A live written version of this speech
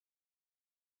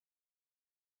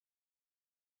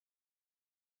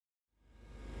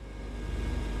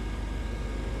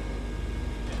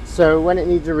So when it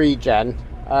needs a regen,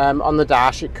 on the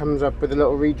dash it comes up with a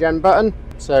little regen button.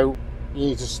 So you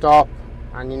need to stop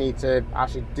and you need to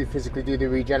actually physically do the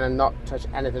regen and not touch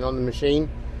anything on the machine.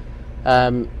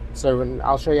 So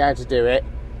I'll show you how to do it,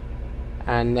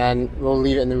 and then we'll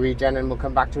leave it in the regen and we'll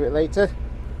come back to it later.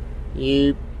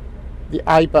 The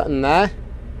I button there,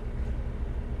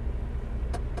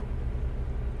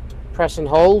 press and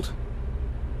hold,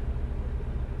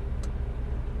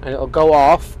 and it'll go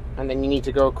off, and then you need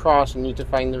to go across and you need to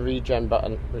find the regen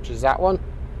button, which is that one.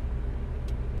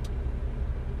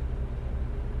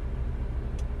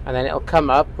 And then it'll come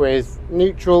up with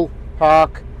neutral,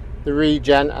 park, the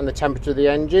regen and the temperature of the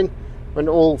engine. When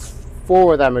all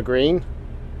 4 of them are green,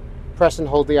 press and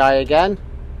hold the I again,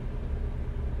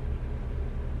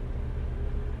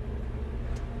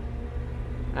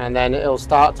 and then it'll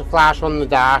start to flash on the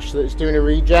dash that it's doing a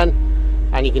regen,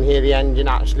 and you can hear the engine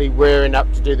actually whirring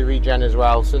up to do the regen as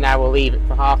well. So now we'll leave it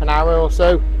for half an hour or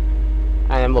so,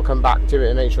 and then we'll come back to it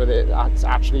and make sure that it's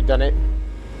actually done it.